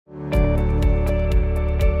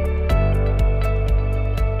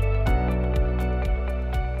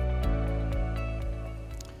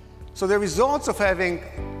So the results of having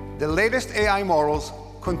the latest AI models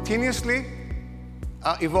continuously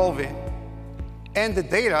evolving and the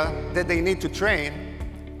data that they need to train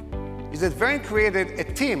is that Verint created a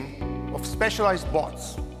team of specialized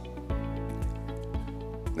bots.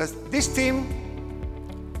 Now, this team,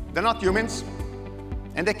 they're not humans,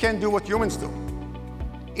 and they can't do what humans do.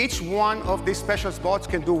 Each one of these specialized bots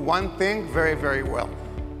can do one thing very, very well.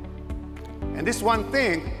 And this one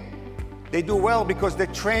thing, they do well because they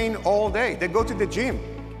train all day. They go to the gym.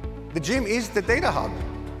 The gym is the data hub.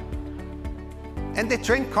 And they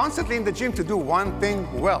train constantly in the gym to do one thing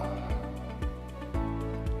well.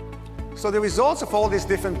 So the results of all these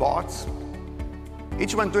different bots,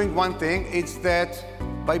 each one doing one thing, is that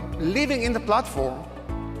by living in the platform,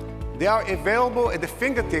 they are available at the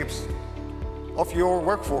fingertips of your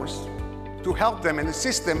workforce to help them and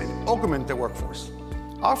assist them and augment their workforce.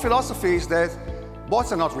 Our philosophy is that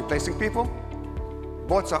bots are not replacing people.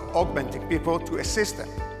 Bots are augmenting people to assist them.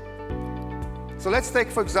 So let's take,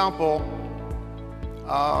 for example,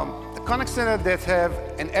 a contact center that have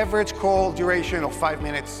an average call duration of 5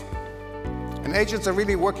 minutes. And agents are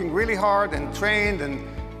really working really hard and trained, and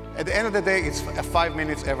at the end of the day, it's a 5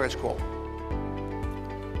 minutes average call.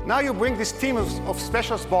 Now you bring this team of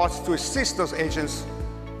specialist bots to assist those agents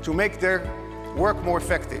to make their work more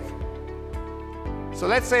effective. So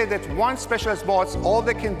let's say that one specialist bot, all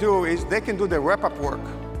they can do is they can do the wrap-up work.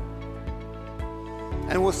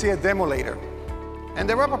 And we'll see a demo later. And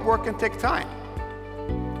the wrap-up work can take time.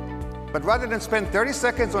 But rather than spend 30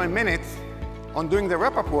 seconds or a minute on doing the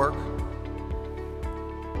wrap-up work,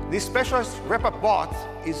 this specialist wrap-up bot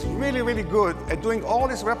is really, really good at doing all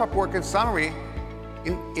this wrap-up work and summary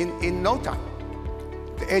in no time.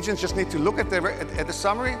 The agents just need to look at the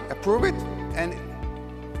summary, approve it, and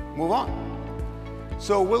move on.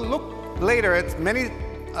 So we'll look later at many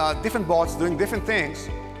different bots doing different things,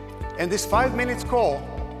 and this 5 minutes call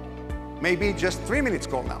may be just 3 minutes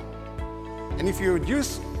call now. And if you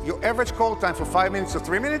reduce your average call time from 5 minutes to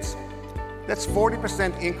 3 minutes, that's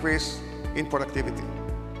 40% increase in productivity.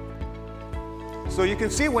 So you can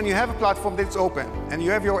see when you have a platform that's open and you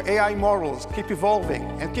have your AI models keep evolving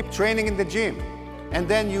and keep training in the gym, and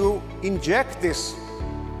then you inject these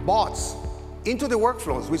bots into the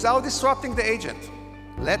workflows without disrupting the agent.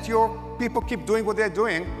 Let your people keep doing what they're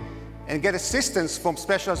doing and get assistance from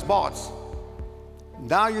specialist bots.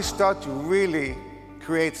 Now you start to really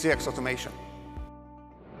create CX automation.